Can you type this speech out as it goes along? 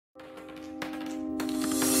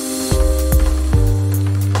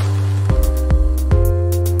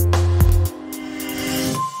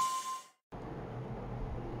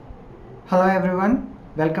Hello everyone,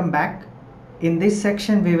 welcome back. In this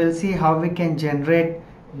section we will see how we can generate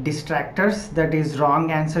distractors, that is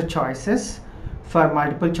wrong answer choices for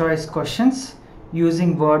multiple choice questions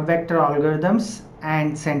using word vector algorithms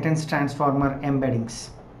and sentence transformer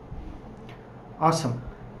embeddings. Awesome.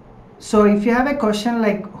 So if you have a question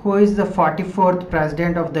like who is the 44th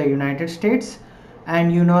president of the United States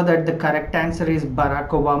and you know that the correct answer is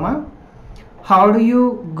Barack Obama, how do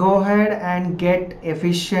you go ahead and get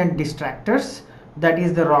efficient distractors, that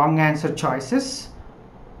is the wrong answer choices?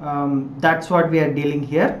 That's what we are dealing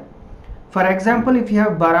here. For example, if you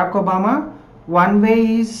have Barack Obama, one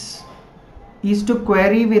way is to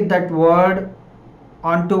query with that word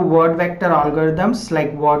onto word vector algorithms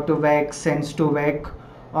like word2vec, sense2vec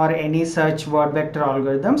or any such word vector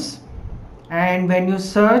algorithms, and when you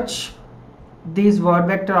search these word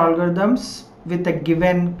vector algorithms with a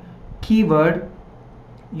given keyword,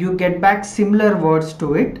 you get back similar words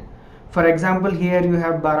to it. For example, here you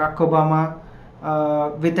have Barack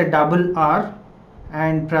Obama with a double R,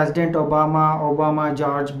 and President Obama,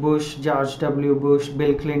 George Bush, George W. Bush,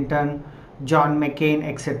 Bill Clinton, John McCain,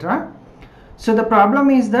 etc. So the problem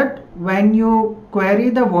is that when you query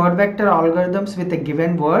the word vector algorithms with a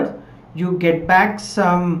given word, you get back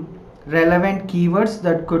some relevant keywords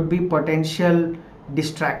that could be potential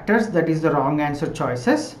distractors, that is the wrong answer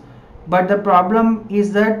choices. But the problem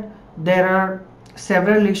is that there are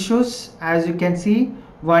several issues. As you can see,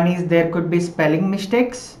 one is there could be spelling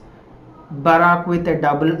mistakes, Barack with a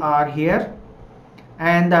double R here,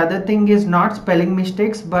 and the other thing is not spelling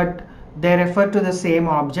mistakes but they refer to the same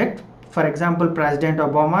object. For example, President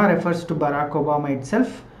Obama refers to Barack Obama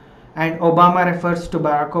itself and Obama refers to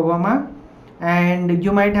Barack Obama, and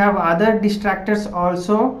you might have other distractors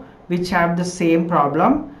also which have the same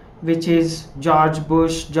problem, which is George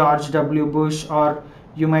Bush, George W. Bush, or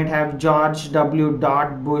you might have George W.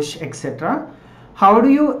 Bush, etc. How do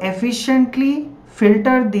you efficiently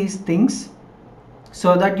filter these things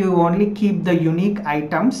so that you only keep the unique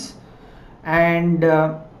items and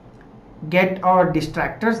get our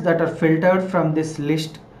distractors that are filtered from this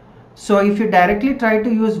list? So if you directly try to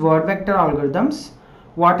use word vector algorithms,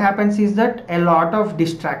 what happens is that a lot of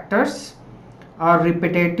distractors are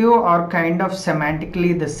repetitive or kind of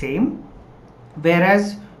semantically the same,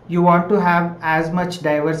 whereas you want to have as much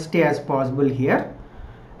diversity as possible here.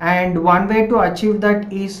 And one way to achieve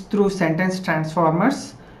that is through sentence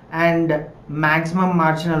transformers and maximum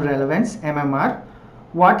marginal relevance, MMR.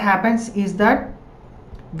 What happens is that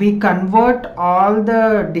we convert all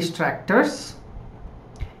the distractors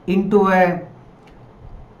into an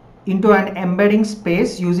embedding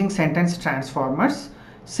space using sentence transformers.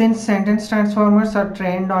 Since sentence transformers are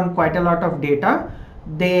trained on quite a lot of data,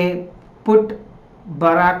 they put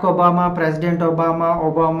Barack Obama, President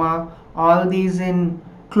Obama, all these in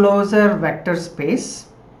closer vector space,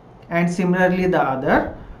 and similarly the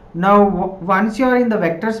other. Now once you are in the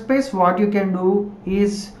vector space, what you can do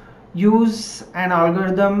is use an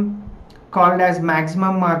algorithm called as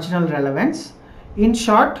maximum marginal relevance. In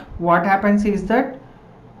short, what happens is that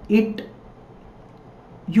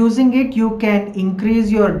using it you can increase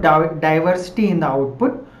your diversity in the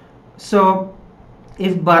output. So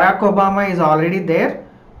if Barack Obama is already there,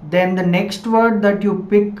 then the next word that you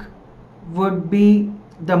pick would be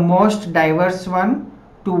the most diverse one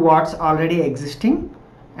to what's already existing,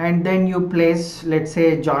 and then you place, let's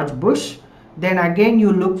say, George Bush. Then again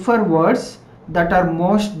you look for words that are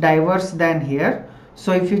most diverse than here.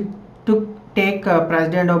 So if you take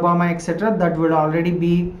President Obama, etc., that would already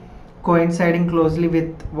be coinciding closely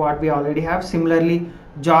with what we already have. Similarly,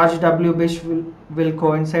 George W. Bush will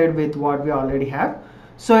coincide with what we already have.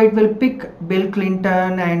 So it will pick Bill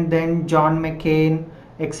Clinton and then John McCain,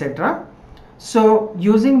 etc. So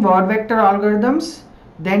using word vector algorithms,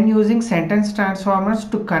 then using sentence transformers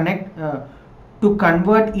to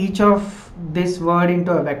convert each of this word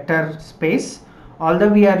into a vector space. Although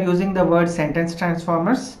we are using the word sentence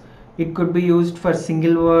transformers, it could be used for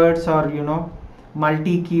single words or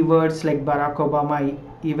multi keywords like Barack Obama,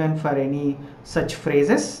 even for any such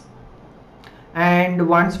phrases. And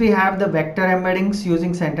once we have the vector embeddings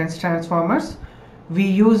using sentence transformers, we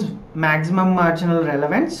use maximum marginal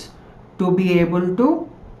relevance to be able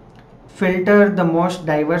to filter the most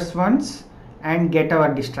diverse ones and get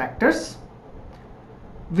our distractors.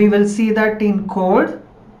 We will see that in code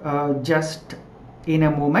just in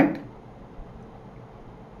a moment.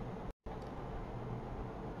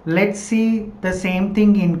 Let's see the same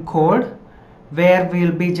thing in code, where we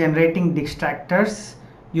will be generating distractors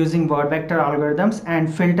using word vector algorithms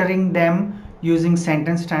and filtering them using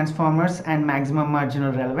sentence transformers and maximum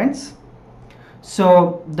marginal relevance.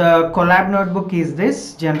 So the collab notebook is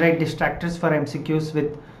this: generate distractors for MCQs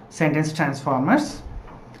with sentence transformers.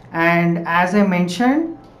 And as I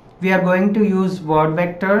mentioned, we are going to use word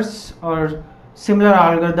vectors or similar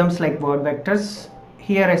algorithms like word vectors.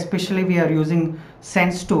 Here especially we are using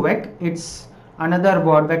sense2vec. It's another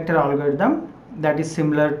word vector algorithm that is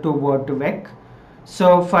similar to word2vec.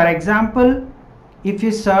 So for example, if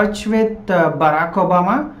you search with Barack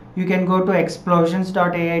Obama, you can go to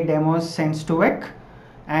explosions.ai demos sense2vec,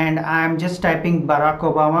 and I am just typing Barack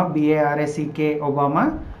Obama, B-A-R-A-C-K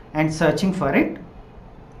Obama, and searching for it.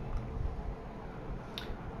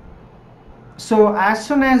 So as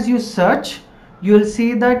soon as you search, you will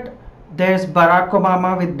see that there's Barack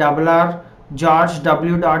Obama with double R, George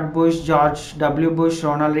W. Bush, George W. Bush,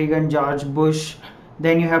 Ronald Reagan, George Bush.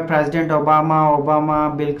 Then you have President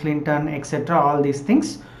Obama, Bill Clinton, etc. All these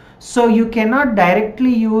things. So you cannot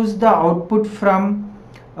directly use the output from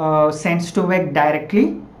sense2vec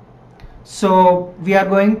directly. So we are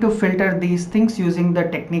going to filter these things using the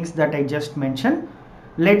techniques that I just mentioned.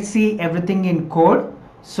 Let's see everything in code.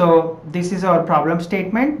 So this is our problem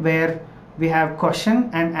statement where we have question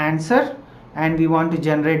and answer, and we want to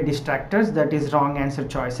generate distractors, that is wrong answer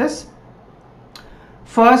choices.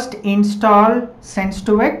 First install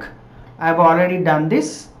sense2vec. I've already done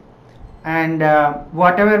this, and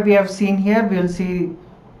whatever we have seen here, we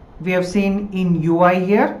have seen in UI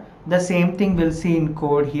here. The same thing we'll see in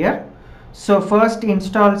code here. So first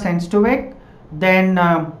install sense2vec, then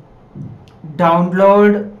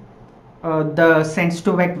download the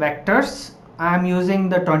sense2vec vectors. I am using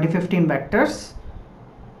the 2015 vectors.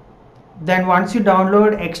 Then once you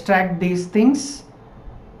download, extract these things,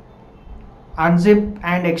 unzip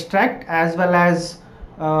and extract, as well as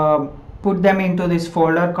put them into this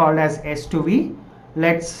folder called as S2V.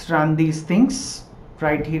 Let's run these things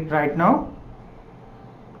right now.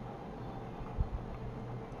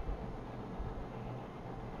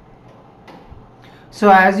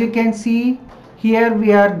 So as you can see here,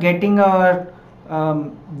 we are getting our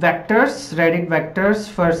vectors, Reddit vectors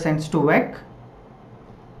for sense2vec.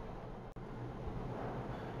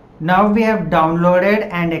 Now we have downloaded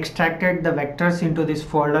and extracted the vectors into this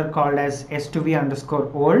folder called as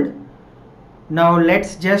S2V_old. Now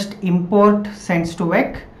let's just import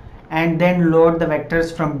sense2vec and then load the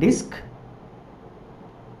vectors from disk.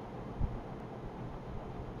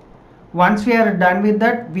 Once we are done with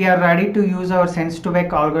that, we are ready to use our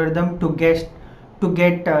sense2vec algorithm to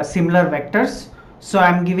get similar vectors. So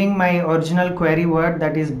I'm giving my original query word,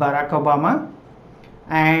 that is Barack Obama,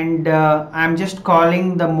 and I'm just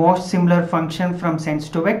calling the most similar function from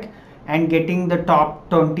sense2vec and getting the top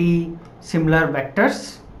 20 similar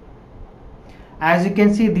vectors. As you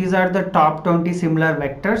can see, these are the top 20 similar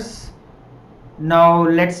vectors. Now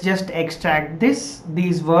let's just extract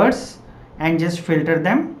these words and just filter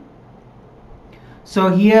them. So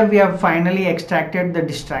here we have finally extracted the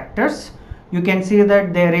distractors. You can see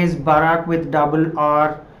that there is Barack with double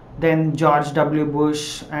R, then George W.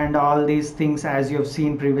 Bush, and all these things as you have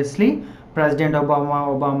seen previously, President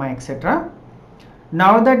Obama, etc.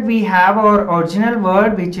 Now that we have our original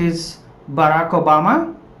word, which is Barack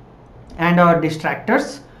Obama, and our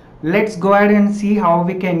distractors, let's go ahead and see how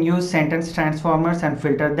we can use sentence transformers and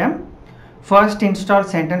filter them. First install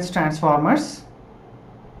sentence transformers.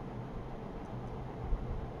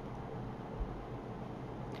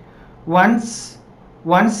 Once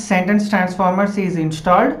sentence transformers is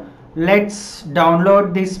installed, let's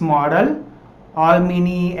download this model,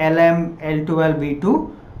 All-Mini LM L12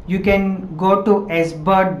 V2. You can go to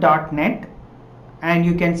sbird.net and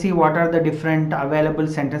you can see what are the different available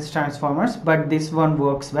sentence transformers, but this one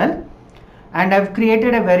works well. And I've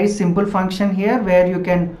created a very simple function here where you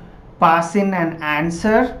can pass in an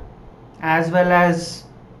answer as well as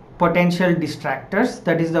potential distractors,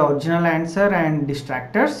 that is the original answer and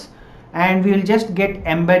distractors, and we will just get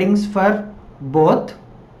embeddings for both.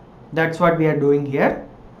 That's what we are doing here.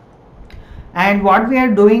 And what we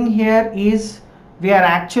are doing here is we are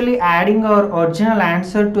actually adding our original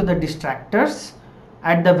answer to the distractors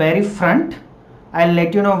at the very front. I'll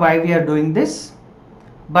let you know why we are doing this.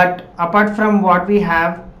 But apart from what we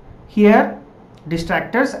have here,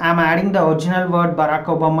 distractors, I'm adding the original word Barack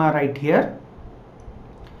Obama right here.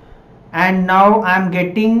 And now I'm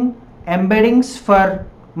getting embeddings for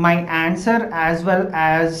my answer as well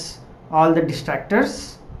as all the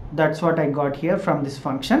distractors. That's what I got here from this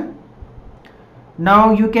function.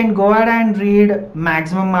 Now you can go ahead and read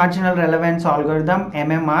maximum marginal relevance algorithm,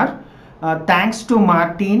 MMR. Thanks to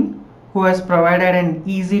Martin, who has provided an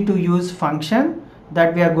easy to use function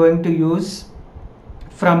that we are going to use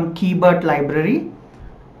from Keybert library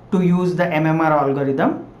to use the MMR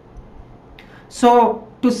algorithm. So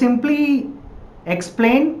to simply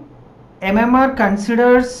explain, MMR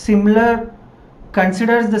considers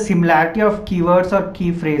the similarity of keywords or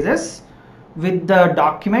key phrases with the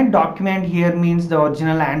document here means the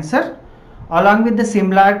original answer, along with the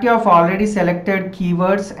similarity of already selected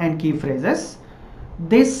keywords and key phrases.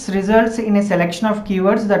 This results in a selection of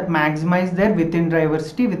keywords that maximize their within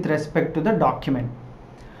diversity with respect to the document.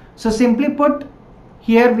 So simply put,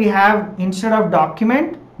 here we have, instead of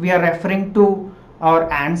document, we are referring to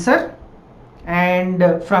our answer,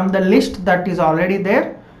 and from the list that is already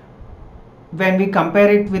there, when we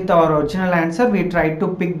compare it with our original answer, we try to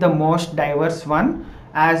pick the most diverse one,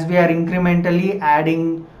 as we are incrementally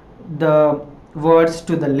adding the words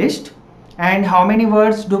to the list. And how many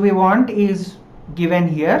words do we want is given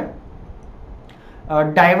here.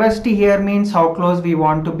 Diversity here means how close we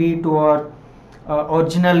want to be to our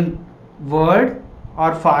original word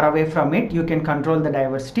or far away from it. You can control the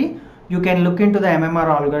diversity. You can look into the MMR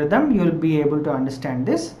algorithm, you will be able to understand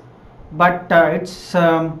this, but it's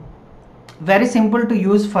very simple to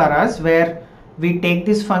use for us, where we take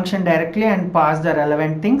this function directly and pass the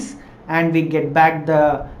relevant things, and we get back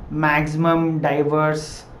the maximum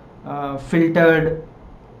diverse filtered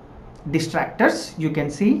distractors. You can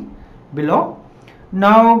see below.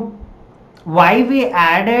 Now, why we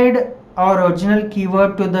added our original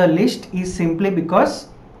keyword to the list is simply because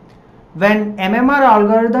when MMR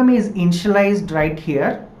algorithm is initialized right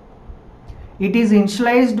here, it is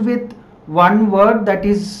initialized with one word that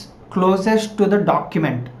is closest to the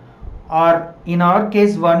document, or in our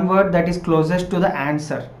case one word that is closest to the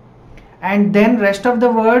answer, and then rest of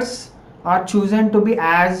the words are chosen to be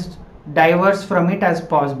as diverse from it as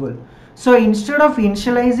possible. So instead of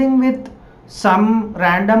initializing with some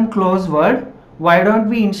random close word, why don't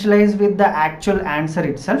we initialize with the actual answer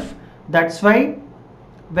itself? That's why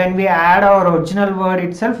when we add our original word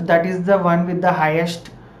itself, that is the one with the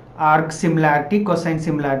highest arg similarity, cosine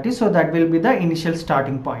similarity, so that will be the initial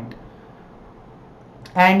starting point.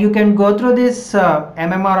 And you can go through this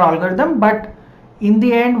MMR algorithm, but in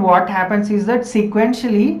the end what happens is that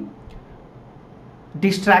sequentially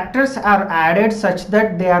distractors are added such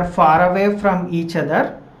that they are far away from each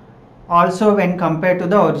other, also when compared to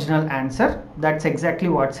the original answer. That's exactly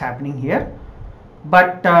what's happening here.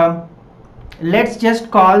 But let's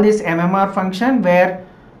just call this MMR function, where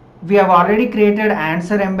we have already created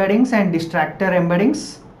answer embeddings and distractor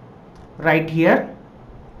embeddings right here.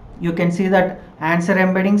 You can see that answer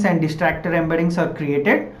embeddings and distractor embeddings are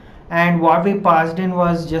created, and what we passed in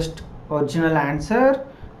was just original answer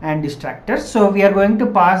and distractors. So we are going to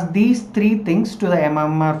pass these three things to the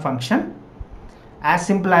MMR function, as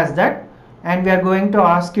simple as that, and we are going to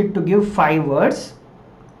ask it to give 5 words,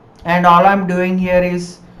 and all I'm doing here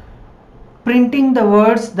is printing the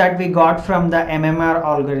words that we got from the MMR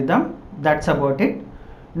algorithm. That's about it.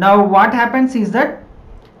 Now what happens is that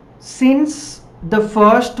since the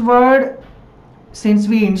first word, since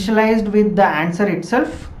we initialized with the answer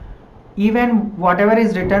itself, even whatever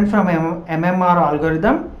is written from MMR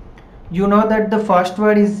algorithm, you know that the first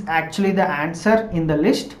word is actually the answer in the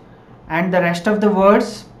list, and the rest of the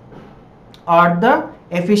words are the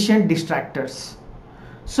efficient distractors.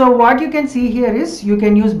 So what you can see here is, you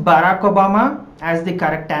can use Barack Obama as the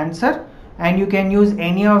correct answer, and you can use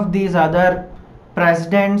any of these other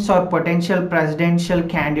presidents or potential presidential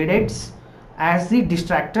candidates as the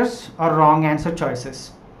distractors or wrong answer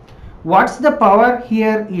choices. What's the power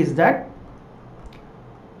here is that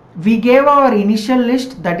we gave our initial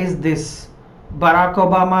list, that is this Barack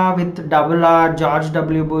Obama with double R, George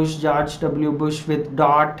W. Bush with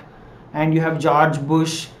dot, and you have George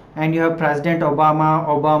Bush, and you have President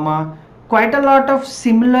Obama, quite a lot of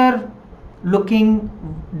similar looking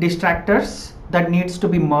distractors that needs to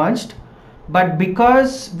be merged. But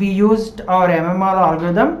because we used our MMR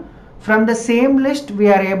algorithm, from the same list we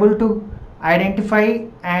are able to identify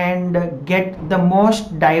and get the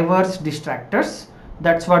most diverse distractors.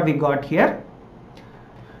 That's what we got here.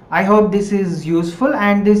 I hope this is useful,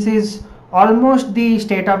 and this is almost the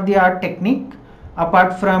state-of-the-art technique,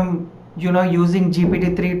 apart from using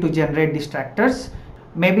GPT-3 to generate distractors.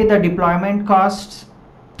 Maybe the deployment costs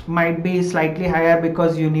might be slightly higher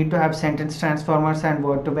because you need to have sentence transformers and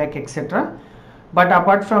word to vec, etc. But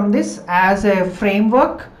apart from this, as a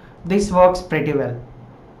framework, this works pretty well.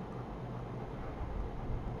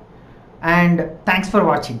 And thanks for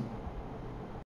watching.